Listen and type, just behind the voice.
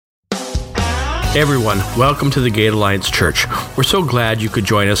Hey everyone, welcome to the Gate Alliance Church. We're so glad you could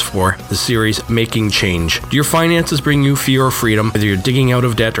join us for the series Making Change. Do your finances bring you fear or freedom? Whether you're digging out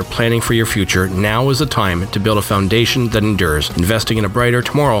of debt or planning for your future, now is the time to build a foundation that endures. Investing in a brighter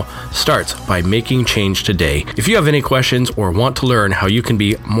tomorrow starts by making change today. If you have any questions or want to learn how you can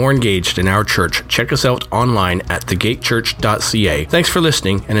be more engaged in our church, check us out online at thegatechurch.ca. Thanks for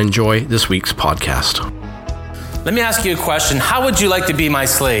listening and enjoy this week's podcast. Let me ask you a question. How would you like to be my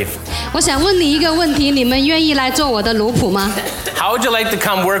slave? 我想问你一个问题，你们愿意来做我的奴仆吗？ How would you like to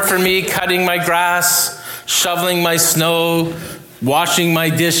come work for me, cutting my grass, shoveling my snow, washing my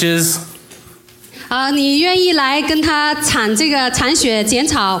dishes? 你愿意来跟他铲雪、剪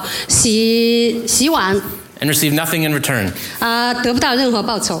草、洗碗 And receive nothing in return. 得不到任何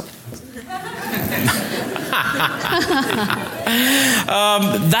报酬。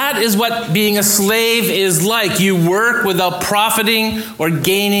That is what being a slave is like. You work without profiting or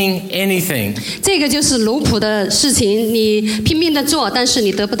gaining anything. 这个就是奴仆的事情，你拼命的做，但是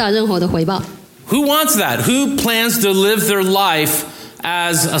你得不到任何的回报。 Who wants that? Who plans to live their life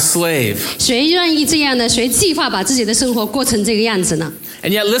as a slave? 谁愿意这样呢？谁计划把自己的生活过成这个样子呢？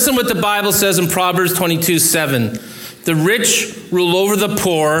 And yet listen what the Bible says in Proverbs 22:7. The rich rule over the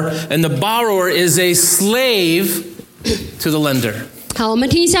poor, and the borrower is a slave to the lender. 好，我们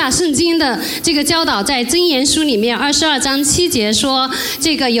听一下圣经的这个教导，在箴言书里面22章7节说，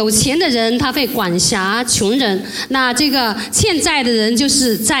这个有钱的人他会管辖穷人，那这个欠债的人就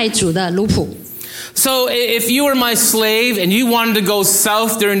是债主的奴仆。 So if you were my slave and you wanted to go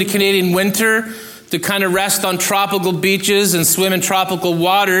south during the Canadian winter to kind of rest on tropical beaches and swim in tropical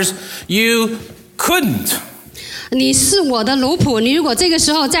waters, you couldn't. 你是我的奴仆，你如果这个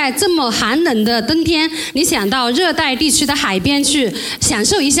时候在这么寒冷的冬天，你想到热带地区的海边去享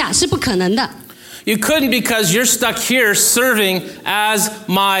受一下，是不可能的。 You couldn't because you're stuck here serving as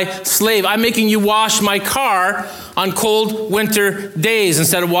my slave. I'm making you wash my car on cold winter days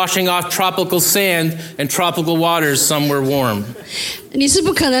instead of washing off tropical sand and tropical waters somewhere warm. 你是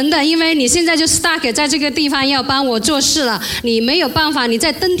不可能的，因为你现在就 stuck 在这个地方要帮我做事了，你没有办法，你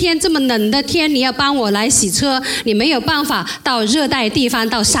在冬天这么冷的天，你要帮我来洗车，你没有办法到热带地方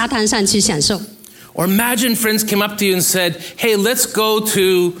到沙滩上去享受。 Or imagine friends came up to you and said, hey, let's go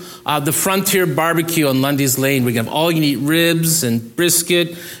to the Frontier Barbecue on Lundy's Lane. We can have all-you-can-eat ribs and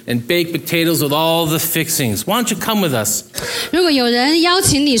brisket and baked potatoes with all the fixings. Why don't you come with us? 如果有人邀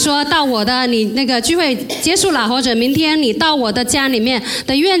请你说到我的你那个聚会结束了，或者明天你到我的家里面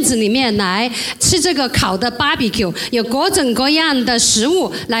的院子里面来吃这个烤的 barbecue， 有各种各样的食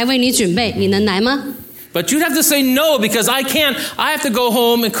物来为你准备，你能来吗？ But you'd have to say no because I can't. I have to go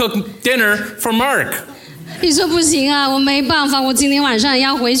home and cook dinner for Mark. 你说不行啊，我没办法，我今天晚上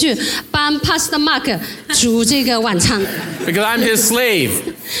要回去帮 Pastor Mark 煮这个晚餐。Because I'm his slave.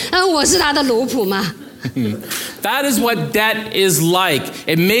 我是他的奴仆嘛。 That is what debt is like.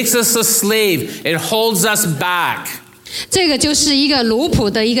 It makes us a slave. It holds us back. 这个就是一个奴仆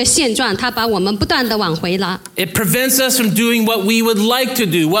的一个现状，它把我们不断的往回拉。 It prevents us from doing what we would like to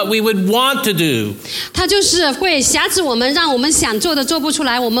do, what we would want to do. 它就是会辖制我们，让我们想做的做不出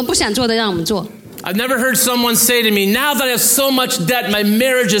来，我们不想做的让我们做。 I've never heard someone say to me, now that I have so much debt, my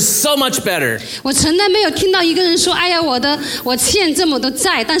marriage is so much better. 我从来没有听到一个人说，哎呀，我欠这么多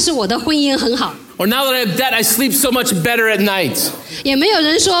债，但是我的婚姻很好。 Or now that I have debt, I sleep so much better at night. 也没有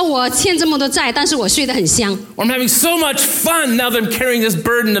人说我欠这么多债，但是我睡得很香。 Or I'm having so much fun now that I'm carrying this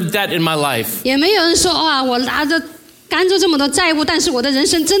burden of debt in my life. 也没有人说哇，我拿着担着这么多债务，但是我的人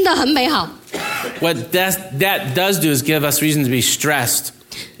生真的很美好。 What debt does do is give us reason to be stressed.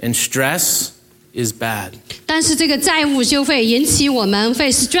 And stress is bad. 但是这个债务就会引起我们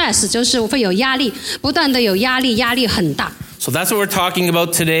会 stress， 就是会有压力，不断的有压力，压力很大。 So that's what we're talking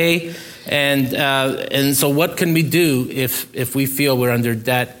about today. And so what can we do if we feel we're under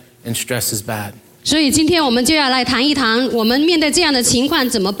debt and stress is bad? 所以今天我们就要来谈一谈，我们面对这样的情况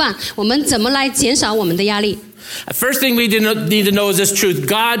怎么办？我们怎么来减少我们的压力？ First thing we need to know is this truth.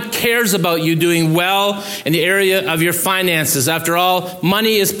 God cares about you doing well in the area of your finances. After all,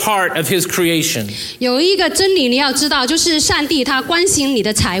 money is part of His creation. 有一个真理你要知道，就是上帝他关心你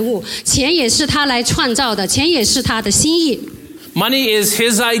的财务，钱也是他来创造的，钱也是他的心意。 Money is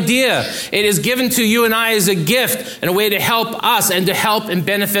His idea. It is given to you and I as a gift and a way to help us and to help and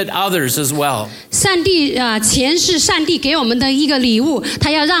benefit others as well. 上帝钱是上帝给我们的一个礼物，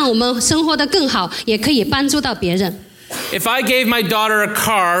他要让我们生活得更好，也可以帮助到别人。 If I gave my daughter a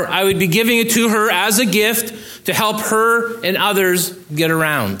car, I would be giving it to her as a gift to help her and others get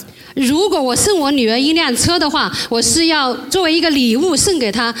around. 如果我送我女儿一辆车的话，我是要作为一个礼物送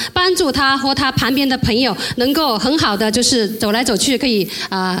给她，帮助她和她旁边的朋友能够很好的就是走来走去，可以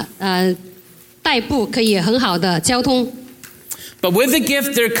代步，可以很好的交通。But with the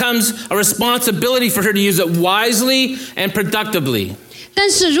gift, there comes a responsibility for her to use it wisely and productively. 但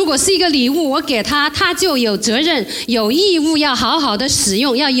是如果是一个礼物，我给他，他就有责任、有义务要好好的使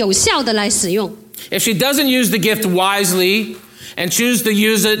用，要有效的来使用。If she doesn't use the gift wisely and choose to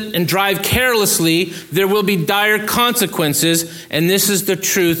use it and drive carelessly, there will be dire consequences, and this is the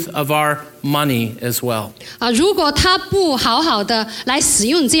truth of our money as well. 如果他不好好的来使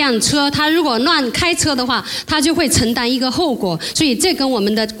用这辆车，他如果乱开车的话，他就会承担一个后果。所以这跟我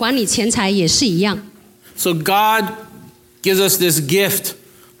们的管理钱财也是一样。So God gives us this gift,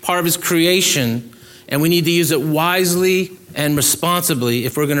 part of his creation, and we need to use it wisely and responsibly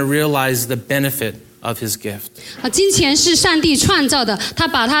if we're going to realize the benefit of his gift. 金钱是上帝创造的，他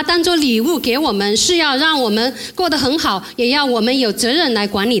把它当作礼物给我们，是要让我们过得很好，也要我们有责任来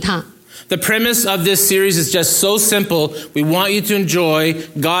管理它。The premise of this series is just so simple. We want you to enjoy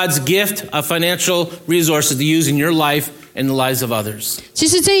God's gift of financial resources to use in your life and the lives of others. 其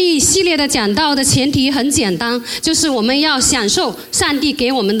实这一系列的讲道的前提很简单，就是我们要享受上帝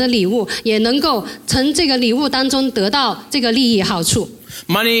给我们的礼物，也能够从这个礼物当中得到这个利益好处。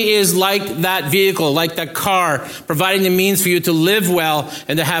Money is like that vehicle, like that car, providing the means for you to live well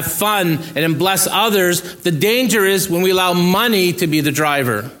and to have fun and then bless others. The danger is when we allow money to be the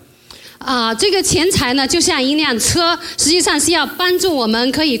driver. 这个钱财呢，就像一辆车，实际上是要帮助我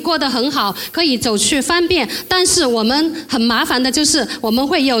们可以过得很好，可以走去方便。但是我们很麻烦的就是，我们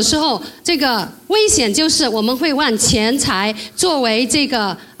会有时候这个危险就是我们会让钱财作为这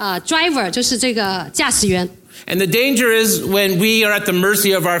个driver， 就是这个驾驶员。And the danger is when we are at the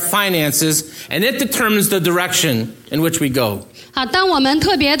mercy of our finances, and it determines the direction in which we go. 好，当我们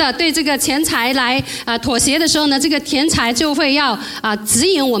特别的对这个钱财来妥协的时候呢，这个钱财就会要指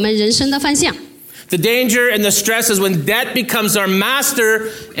引我们人生的方向。The danger and the stress is when debt becomes our master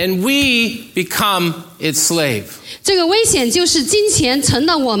and we become its slave. 这个危险就是金钱成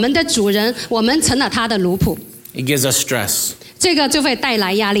了我们的主人，我们成了他的奴仆。It gives us stress. 这个就会带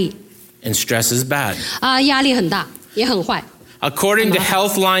来压力。And stress is bad. 压力很大，也很坏。According to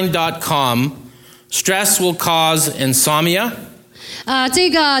healthline.com, stress will cause insomnia.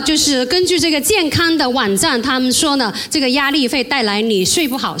 这个就是根据这个健康的网站，他们说呢，这个压力会带来你睡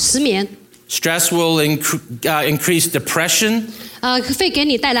不好、失眠。Stress will increase depression. 会给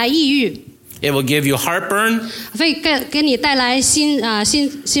你带来抑郁。It will give you heartburn. 会给你带来心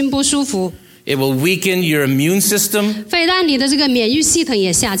不舒服。It will weaken your immune system. 会让你的这个免疫系统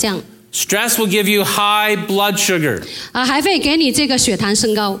也下降。Stress will give you high blood sugar. 还会给你这个血糖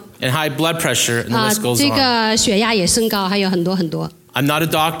升高。And high blood pressure, and the list goes on. 这个血压也升高，还有很多很多。I'm not a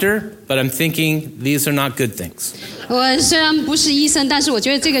doctor, but I'm thinking these are not good things. 我虽然不是医生，但是我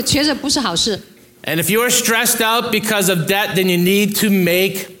觉得这个确实不是好事。And if you are stressed out because of debt, then you need to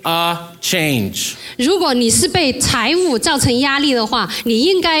make a change. 如果你是被财务造成压力的话，你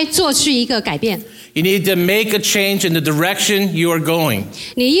应该做出一个改变。You need to make a change in the direction you are going.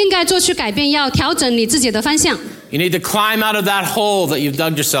 你应该做出改变，要调整你自己的方向。You need to climb out of that hole that you've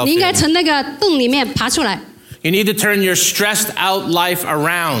dug yourself 你应该 in. 从那个洞里面爬出来。You need to turn your stressed out life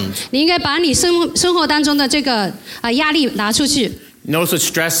around. 你应该把你生活当中的这个压力拿出去。Notice what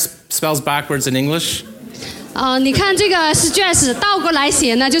stress spells backwards in English? 你看这个 stress 倒过来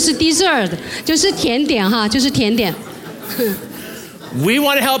写呢，就是 dessert， 就是甜点哈，就是甜点。We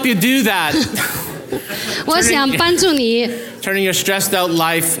want to help you do that. 我想帮助你 Turning your stressed out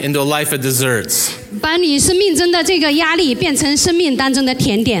life into a life of desserts. 把你生命中的这个压力变成生命当中的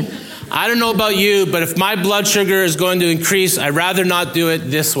甜点。I don't know about you, but if my blood sugar is going to increase, I'd rather not do it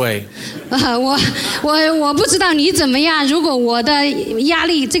this way. 我不知道你怎么样。如果我的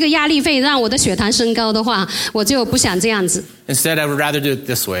这个压力会让我的血糖升高的话，我就不想这样子。Instead, I would rather do it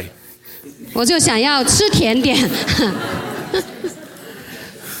this way. 我就想要吃甜点。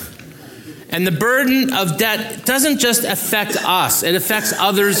And the burden of debt doesn't just affect us, it affects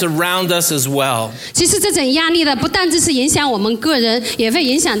others around us as well. 其实这种压力呢，不但只是影响我们个人，也会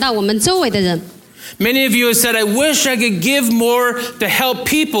影响到我们周围的人。Many of you have said, I wish I could give more to help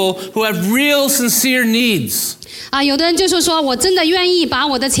people who have real, sincere needs. 有的人就是说，我真的愿意把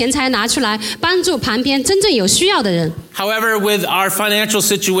我的钱财拿出来，帮助旁边真正有需要的人。However, with our financial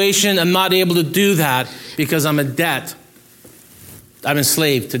situation, I'm not able to do that because I'm in debt. I'm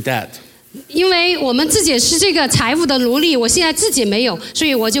enslaved to debt. 因为我们自己是这个财务的奴隶，我现在自己没有，所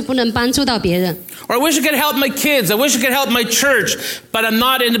以我就不能帮助到别人。Or I wish I could help my kids. I wish I could help my church, but I'm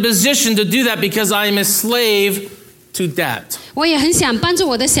not in a position to do that because I am a slave to debt. 我也很想帮助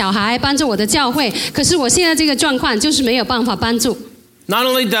我的小孩，帮助我的教会，可是我现在这个状况就是没有办法帮助。Not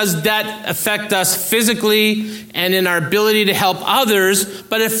only does debt affect us physically and in our ability to help others,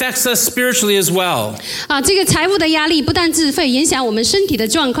 but it affects us spiritually as well. 这个财务的压力不但是会影响我们身体的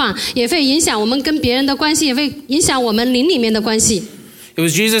状况，也会影响我们跟别人的关系，也会影响我们灵里面的关系。It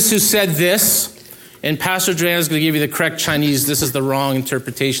was Jesus who said this, and Pastor Joanne is going to give you the correct Chinese. This is the wrong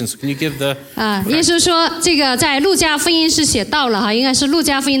interpretation. So can you give the... 耶稣说这个在路加福音是写到了哈，应该是路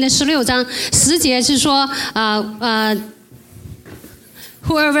加福音的16章10节是说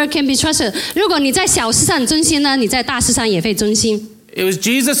Whoever can be trusted. 如果你在小事上忠心呢，你在大事上也会忠心。It was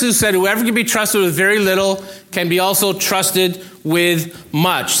Jesus who said, whoever can be trusted with very little can be also trusted with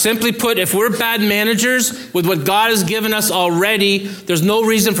much. Simply put, if we're bad managers with what God has given us already, there's no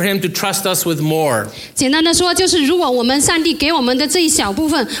reason for him to trust us with more. 简单的说，就是如果我们上帝给我们的这一小部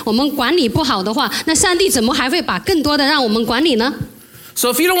分，我们管理不好的话，那上帝怎么还会把更多的让我们管理呢？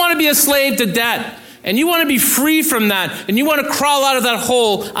 So if you don't want to be a slave to debt, and you want to be free from that, and you want to crawl out of that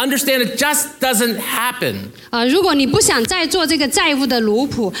hole, understand it just doesn't happen. 如果你不想再做这个债务的奴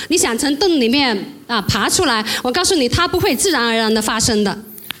仆，你想从洞里面爬出来，我告诉你，它不会自然而然的发生的。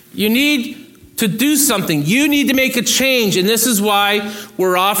You need to do something. You need to make a change, and this is why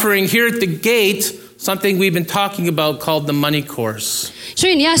we're offering here at the gate something we've been talking about called the money course. 所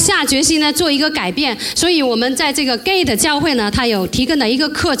以你要下决心呢，做一个改变。所以我们在这个 Gate 教会呢，它有提供了一个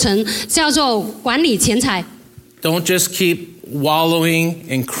课程，叫做管理钱财。Don't just keep wallowing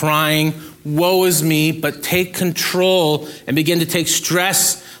and crying, woe is me, but take control and begin to take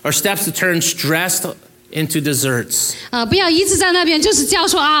stress or steps to turn stress into desserts. 不要一直在那边就是叫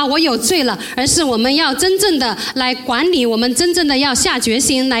说我有罪了，而是我们要真正的来管理，我们真正的要下决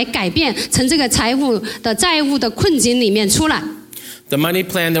心来改变，从这个债务的困境里面出来。The money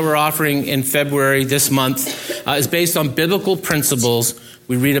plan that we're offering in February this month is based on biblical principles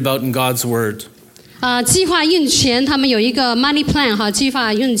we read about in God's Word. 计划用钱，他们有一个 money plan 哈，计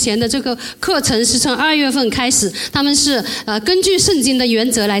划用钱的这个课程是从2月份开始，他们是根据圣经的原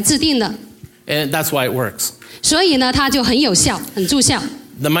则来制定的。And that's why it works. 所以呢，它就很有效，很助效。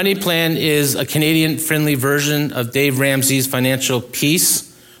The money plan is a Canadian-friendly version of Dave Ramsey's Financial Peace,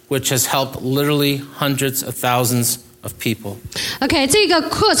 which has helped literally hundreds of thousands of people. OK， 这个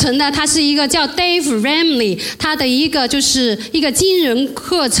课程呢，它是一个叫 Dave Ramsey， 他的一个就是一个金融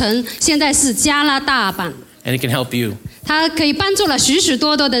课程，现在是加拿大版。And it can help you. 它可以帮助了许许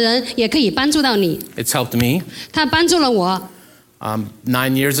多多的人，也可以帮助到你。It's helped me. 它帮助了我。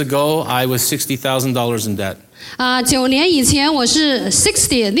9 years ago, I was $60,000 in debt. 9年以前我是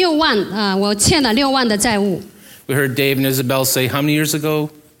6万我欠了6万的债务。We heard Dave and Isabel say how many years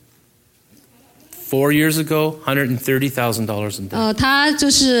ago? 4 years ago, $130,000 in debt. 他就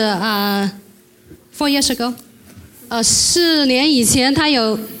是4 years ago， 4年以前他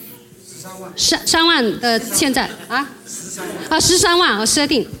有3万的欠债13万，我设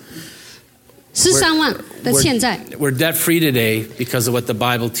定13万的欠债。We're debt free today because of what the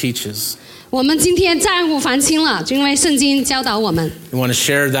Bible teaches. 我们今天债务还清了，因为圣经教导我们。We want to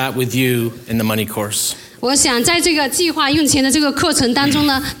share that with you in the money course. 我想在这个计划用钱的这个课程当中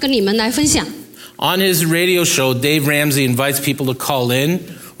呢，跟你们来分享。On his radio show, Dave Ramsey invites people to call in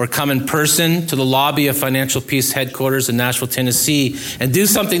or come in person to the lobby of Financial Peace headquarters in Nashville, Tennessee, and do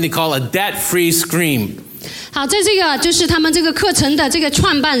something they call a debt-free scream. 好，在这个就是他们这个课程的这个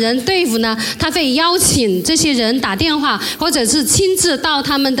创办人队伍呢，他会邀请这些人打电话，或者是亲自到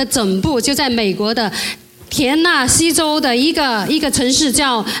他们的总部，就在美国的田纳西州的一个城市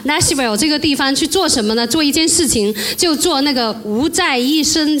叫 Nashville 这个地方去做什么呢？做一件事情，就做那个无债一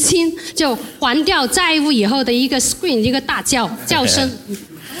身轻，就还掉债务以后的一个 scream， 一个大叫声。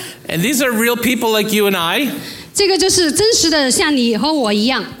And these are real people like you and I. 这个就是真实的，像你和我一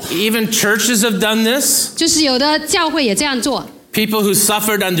样。Even churches have done this. 就是有的教会也这样做。People who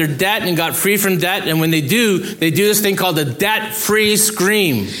suffered under debt and got free from debt, and when they do this thing called the debt-free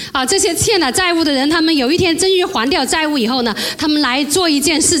scream. 这些欠了债务的人，他们有一天终于还掉债务以后呢，他们来做一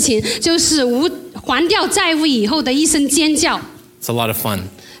件事情，就是还掉债务以后的一声尖叫。It's a lot of fun.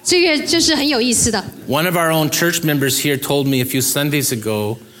 这个就是很有意思的。One of our own church members here told me a few Sundays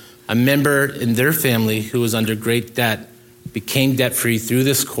ago, a member in their family who was under great debt became debt-free through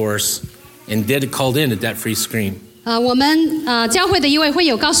this course and called in a debt-free scream. 我们教会的一位会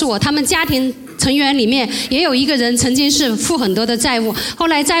友告诉我，他们家庭成员里面也有一个人曾经是负很多的债务，后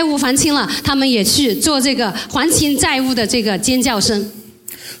来债务还清了，他们也去做这个还清债务的这个尖叫声。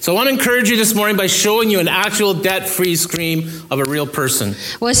So I want to encourage you this morning by showing you an actual debt-free scream of a real person.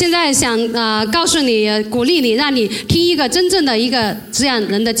 我现在想告诉你，鼓励你，让你听一个真正的一个这样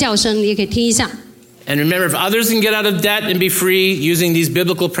人的叫声，你也可以听一下。And remember, if others can get out of debt and be free using these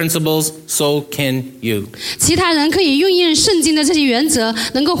biblical principles, so can you. 其他人可以运用圣经的这些原则，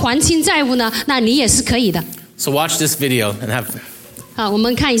能够还清债务呢，那你也是可以的。So watch this video and have. 好，我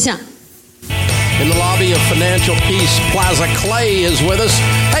们看一下。In the lobby of Financial Peace Plaza, Clay is with us.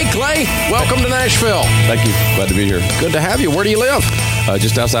 Hey, Clay, welcome to Nashville. Thank you. Glad to be here. Good to have you. Where do you live?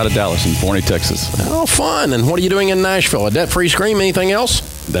 Just outside of Dallas in Forney, Texas. Oh, fun. And what are you doing in Nashville? A debt-free scream? Anything else?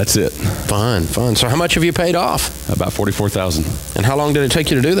 That's it. Fun. So how much have you paid off? About $44,000. And how long did it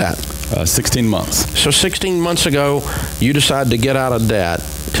take you to do that? 16 months. So 16 months ago, you decided to get out of debt.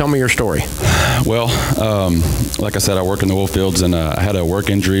 Tell me your story. Well, like I said, I work in the oil fields, and I had a work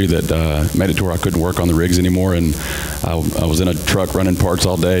injury that made it to where I couldn't work on the rigs anymore, and I was in a truck running parts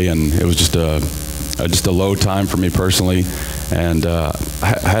all day, and it was just a low time for me personally, and I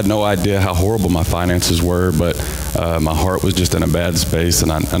had no idea how horrible my finances were, but my heart was just in a bad space,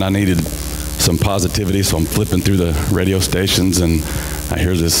 and I needed some positivity, so I'm flipping through the radio stations, and I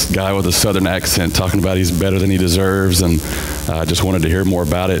hear this guy with a southern accent talking about he's better than he deserves, and I just wanted to hear more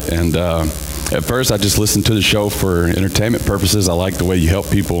about it. And at first, I just listened to the show for entertainment purposes. I like the way you help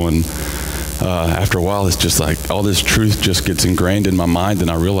people, and after a while, it's just like all this truth just gets ingrained in my mind,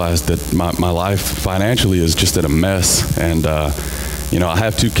 and I realized that my life financially is just in a mess. And I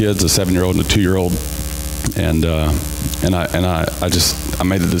have two kids, a 7-year-old and a 2-year-old, and I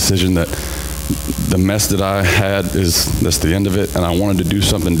made the decision that the mess that I had that's the end of it, and I wanted to do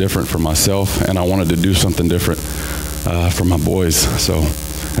something different for myself, and I wanted to do something different for my boys. So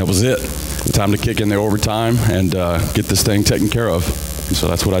that was it. Time to kick in the overtime and get this thing taken care of. So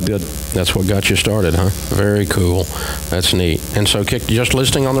that's what I did. That's what got you started, huh? Very cool. That's neat. And so just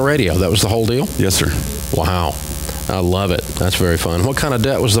listening on the radio, that was the whole deal? Yes, sir. Wow. I love it. That's very fun. What kind of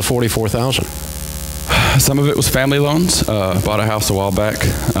debt was the $44,000? Some of it was family loans. Bought a house a while back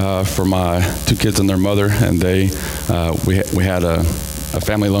for my two kids and their mother, and we had a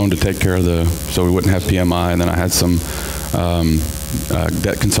family loan to take care of so we wouldn't have PMI. And then I had some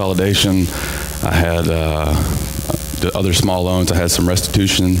debt consolidation. I had the other small loans. I had some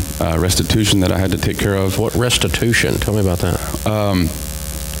restitution that I had to take care of. What restitution? Tell me about that.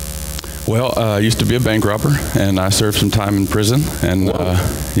 I used to be a bank robber, and I served some time in prison. And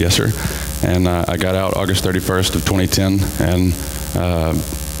yes, sir. And I got out August 31st of 2010. And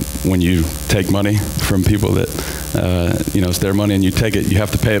when you take money from people that, it's their money and you take it, you have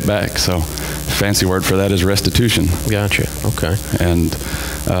to pay it back. So the fancy word for that is restitution. Gotcha. Okay. And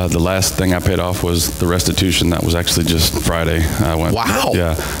the last thing I paid off was the restitution. That was actually just Friday. Wow.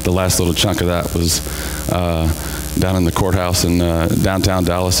 Yeah. The last little chunk of that was down in the courthouse in downtown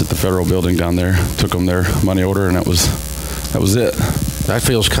Dallas at the federal building down there. Took them their money order, and that was it. That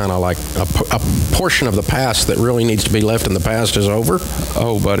feels kind of like a portion of the past that really needs to be left in the past is over.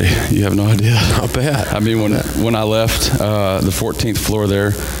 Oh, buddy, you have no idea. I bet. I mean, when I left the 14th floor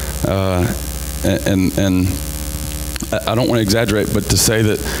there, and I don't want to exaggerate, but to say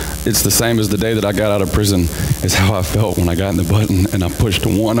that it's the same as the day that I got out of prison is how I felt when I got in the button and I pushed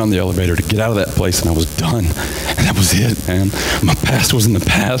 1 on the elevator to get out of that place, and I was done. And that was it, man. My past was in the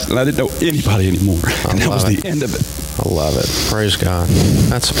past, and I didn't know anybody anymore. And that was the end of it. I love it. Praise God.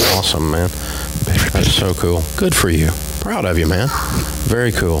 That's awesome, man. That's so cool. Good for you. Proud of you, man.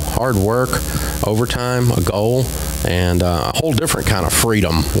 Very cool. Hard work, overtime, a goal, and a whole different kind of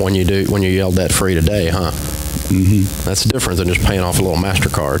freedom when you yell debt free today, huh? Mm-hmm. That's different than just paying off a little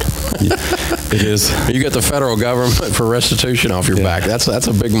MasterCard. Yeah, it is. You get the federal government for restitution off your back. That's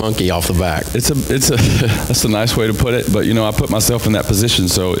a big monkey off the back. That's a nice way to put it. But I put myself in that position.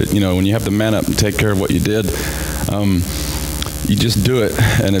 So when you have to man up and take care of what you did, you just do it,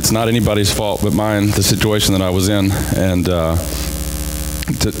 and it's not anybody's fault but mine. The situation that I was in, and to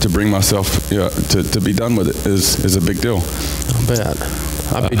bring myself to be done with it is a big deal. I bet.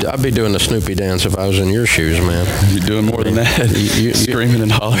 I'd be doing the Snoopy dance if I was in your shoes, man. You're doing more than that. You screaming and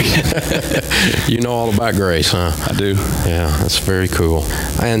hollering. You know all about grace, huh? I do. Yeah, that's very cool.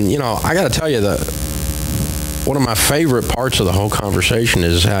 And, I got to tell you that one of my favorite parts of the whole conversation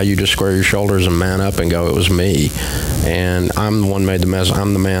is how you just square your shoulders and man up and go, it was me. And I'm the one made the mess.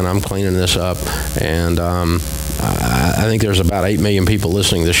 I'm the man. I'm cleaning this up. And I think there's about 8 million people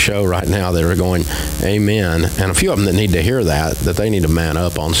listening to this show right now that are going, amen. And a few of them that need to hear that they need to man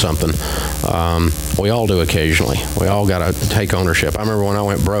up on something. We all do occasionally. We all got to take ownership. I remember when I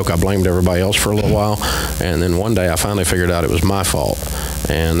went broke, I blamed everybody else for a little while. And then one day I finally figured out it was my fault.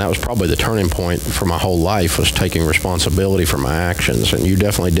 And that was probably the turning point for my whole life, was taking responsibility for my actions. And you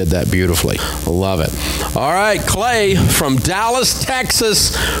definitely did that beautifully. Love it. All right, Clay from Dallas,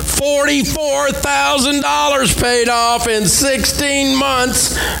 Texas, $44,000 paid off. off in 16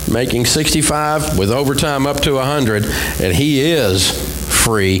 months, making 65 with overtime up to 100, and he is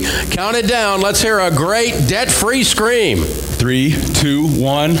free. Count it down. Let's hear a great debt-free scream. 3, 2,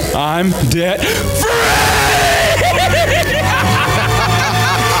 1. I'm debt free.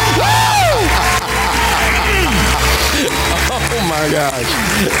 Oh my gosh.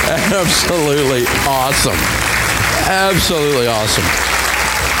 Absolutely awesome. Absolutely awesome.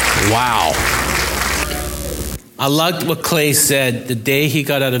 Wow. I liked what Clay said. The day he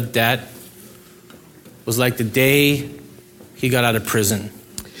got out of debt was like the day he got out of prison.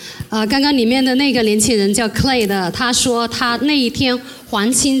 刚刚里面的那个年轻人叫 Clay 的，他说他那一天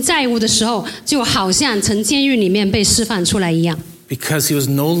还清债务的时候，就好像从监狱里面被释放出来一样。Because he was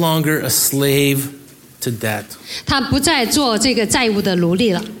no longer a slave to debt. 他不再做这个债务的奴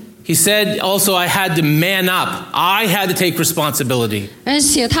隶了。He said also, I had to man up. I had to take responsibility. 而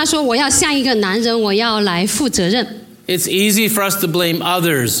且他说我要像一个男人，我要来负责任。It's easy for us to blame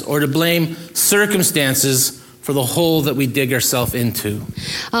others or to blame circumstances for the hole that we dig ourselves into.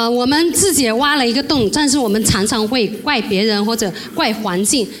 我们自己也挖了一个洞，但是我们常常会怪别人或者怪环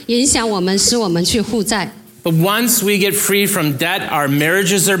境，影响我们，使我们去负债。But once we get free from debt, our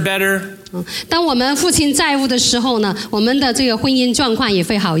marriages are better. 当我们付清债务的时候呢，我们的这个婚姻状况也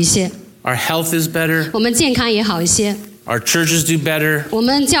会好一些。Our health is better. 我们健康也好一些。Our churches do better. 我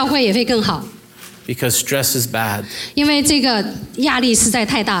们教会也会更好。Because stress is bad. 因为这个压力实在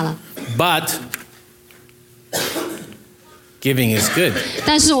太大了。But giving is good.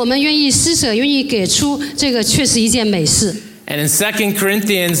 但是我们愿意施舍，愿意给出，这个却是一件美事。And in 2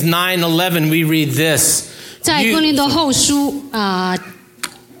 Corinthians 9:11, we read this. 在哥林多后书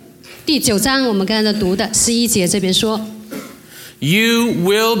第9章，我们刚才读的11节这边说 You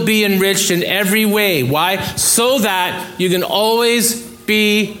will be enriched in every way. Why? So that you can always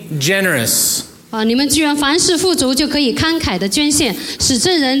be generous. 你们居然凡事富足，就可以慷慨的捐献，使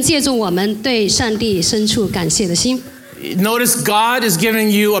证人借助我们对上帝深处感谢的心。Notice God is giving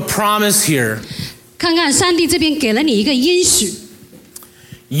you a promise here. 看看上帝这边给了你一个应许。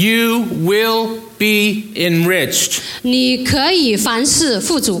You will be enriched. 你可以凡事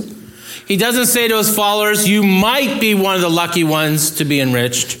富足。He doesn't say to his followers, you might be one of the lucky ones to be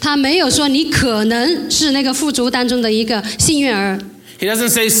enriched. 他没有说你可能是那个富足当中的一个幸运儿。He doesn't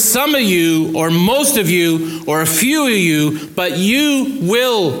say some of you or most of you or a few of you, but you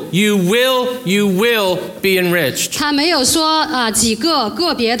will be enriched. 他没有说几个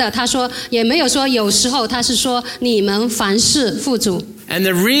个别的，他说也没有说有时候，他是说你们凡事富足。And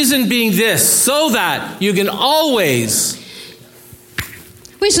the reason being this, so that you can always.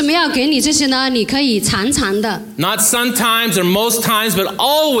 为什么要给你这些呢？你可以常常的 Not sometimes or most times, but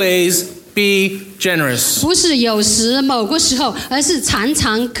always be generous. 不是有时某个时候，而是常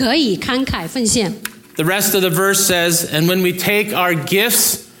常可以慷慨奉献。The rest of the verse says, and when we take our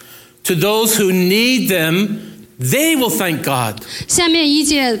gifts to those who need them, they will thank God. 下面一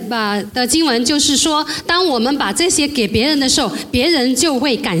节的经文就是说，当我们把这些给别人的时候，别人就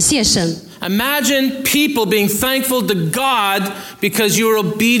会感谢神。Imagine people being thankful to God because you are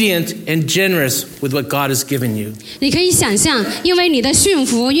obedient and generous with what God has given you. 你可以想象，因为你的驯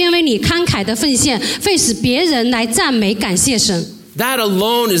服，因为你慷慨的奉献，会使别人来赞美感谢神。That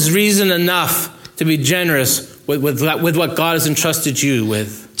alone is reason enough to be generous with what God has entrusted you with.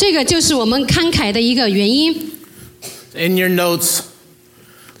 这个就是我们慷慨的一个原因。In your notes,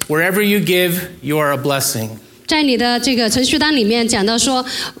 wherever you give, you are a blessing. 在你的这个程序单里面讲到说，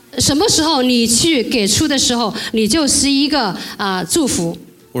什么时候你去给出的时候，你就是一个祝福。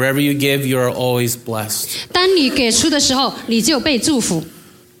Wherever you give, you are always blessed. 当你给出的时候，你就被祝福。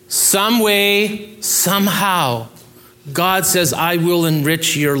Some way, somehow, God says, I will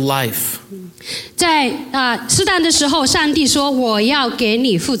enrich your life. 在适当的时候，上帝说我要给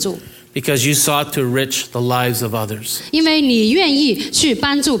你富足。Because you sought to enrich the lives of others. 因为你愿意去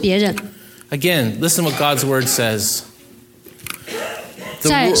帮助别人。Again, listen what God's word says.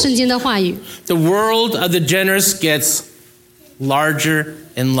 在圣经的话语 The world of the generous gets larger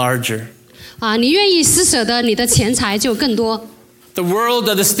and larger. 你愿意施舍的，你的钱财就更多。The world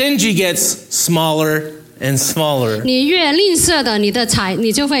of the stingy gets smaller and smaller. 你越吝啬的，你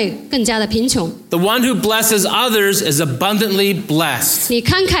就会更加的贫穷。The one who blesses others is abundantly blessed. 你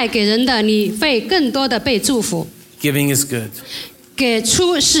慷慨给人的，你会更多的被祝福。Giving is good. 给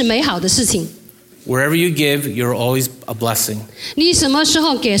出是美好的事情。Wherever you give, you're always a blessing. 你什么时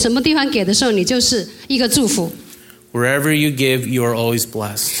候给什么地方给的时候，你就是一个祝福。Wherever you give, you are always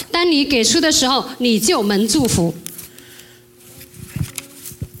blessed. 当你给出的时候，你就蒙祝福。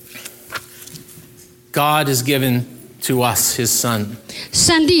God has given to us his son.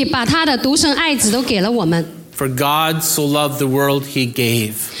 上帝把他的独生爱子都给了我们。For God so loved the world, he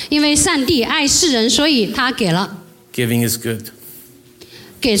gave. 因为上帝爱世人，所以他给了。 Giving is good.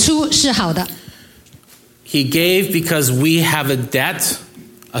 给出是好的。 He gave because we have a debt,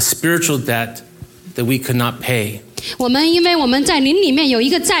 a spiritual debt, that we could not pay. 因为我们在灵里面有一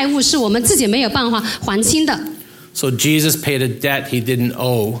个债务，是我们自己没有办法还清的。 So Jesus paid a debt he didn't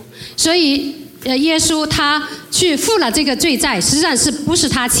owe. 所以耶稣他去付了这个罪债，实际上是不是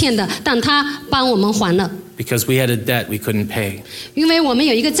他欠的，但他帮我们还了。 Because we had a debt we couldn't pay. 因为我们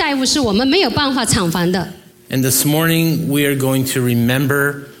有一个债务是我们没有办法偿还的。 And this morning we are going to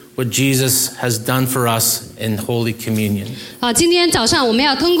remember what Jesus has done for us in Holy Communion. 今天早上我们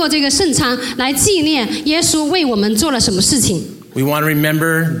要通过这个圣餐来纪念耶稣为我们做了什么事情。 We want to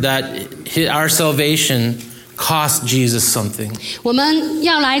remember that our salvation cost Jesus something. 我们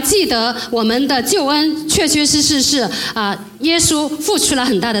要来记得我们的救恩确确实实是耶稣付出了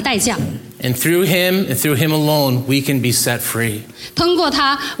很大的代价。 And through him alone, we can be set free. 通过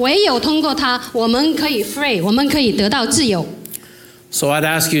他，唯有通过他，我们可以 free， 我们可以得到自由。 So I'd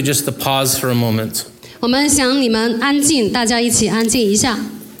ask you just to pause for a moment. 我们想你们安静，大家一起安静一下。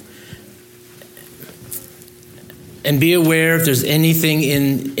 And be aware if there's any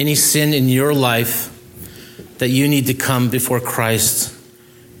sin in your life that you need to come before Christ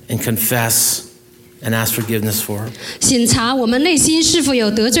and confess and ask forgiveness for. 审查我们内心是否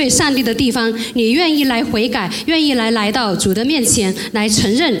有得罪上帝的地方，你愿意来悔改，愿意来到主的面前来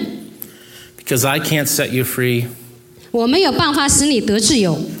承认。 Because I can't set you free. 我没有办法使你得自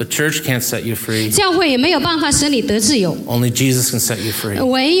由， The church can't set you free. 教会也没有办法使你得自由， Only Jesus can set you free.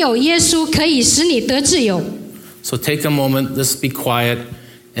 唯有耶稣可以使你得自由。 So take a moment, let's be quiet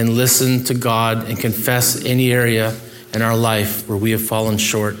and listen to God and confess any area in our life where we have fallen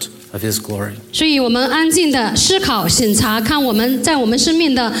short of his glory. 所以我们安静的思考审查，看我们在我们生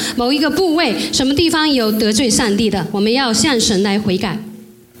命的某一个部位，什么地方有得罪上帝的，我们要向神来悔改。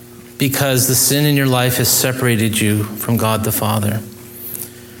 Because the sin in your life has separated you from God the Father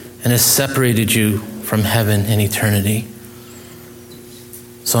and has separated you from heaven and eternity.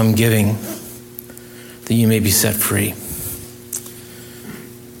 So I'm giving that you may be set free.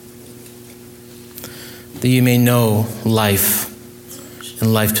 That you may know life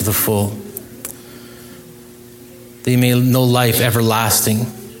and life to the full. That you may know life everlasting.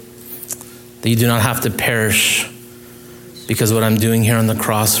 That you do not have to perish because of what I'm doing here on the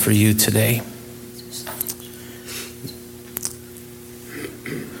cross for you today.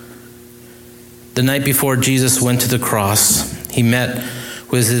 The night before Jesus went to the cross, he met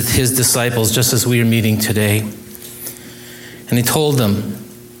with his disciples just as we are meeting today. And he told them,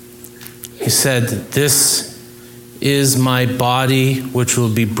 he said, "This is my body which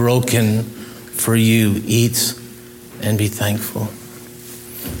will be broken for you. Eat and be thankful."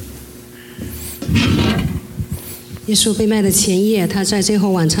 耶稣被卖的前夜，他在最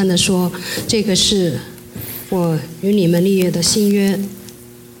后晚餐的说：“这个是我与你们立约的新约。”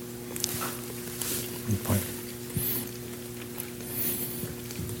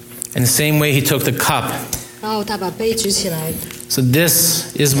 In the same way, he took the cup. 然后他把杯举起来， So this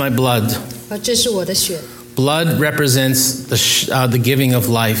is my blood. 这是我的血， Blood represents the giving of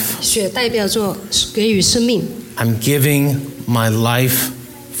life. 血代表作给予生命。 I'm giving my life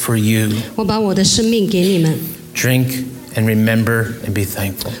for you. 我把我的生命给你们， Drink and remember and be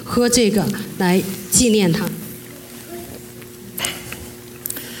thankful. 喝这个来纪念他。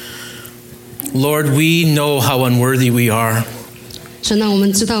 Lord, we know how unworthy we are. 神啊，我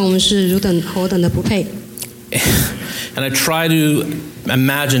们知道我们是何等的不配。 And I try to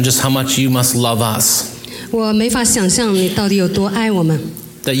imagine just how much you must love us. 我没法想象你到底有多爱我们。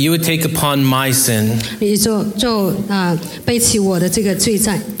 That you would take upon my sin 你背起我的这个罪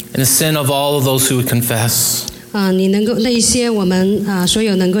债。 and the sin of all of those who would confess. 你能够那一些我们所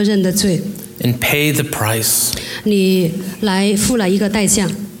有能够认的罪， And pay the price 你来付了一个代价，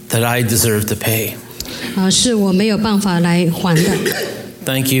 that I deserve to pay. 是我没有办法来还的。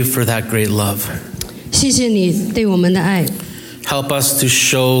 Thank you for that great love. 谢谢你对我们的爱， Help us to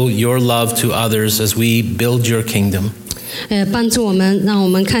show your love to others as we build your kingdom. 帮助我们，让我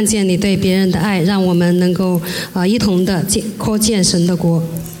们看见你对别人的爱，让我们能够一同的扩建神的国。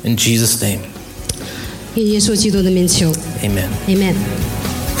 In Jesus' name, 以耶稣基督的名求 amen.，Amen。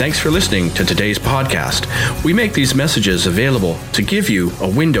 Thanks for listening to today's podcast. We make these messages available to give you a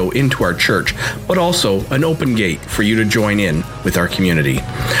window into our church, but also an open gate for you to join in with our community.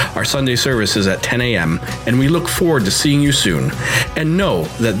 Our Sunday service is at 10 a.m., and we look forward to seeing you soon. And know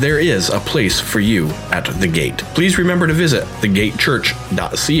that there is a place for you at the gate. Please remember to visit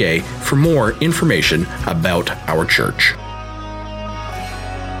thegatechurch.ca for more information about our church.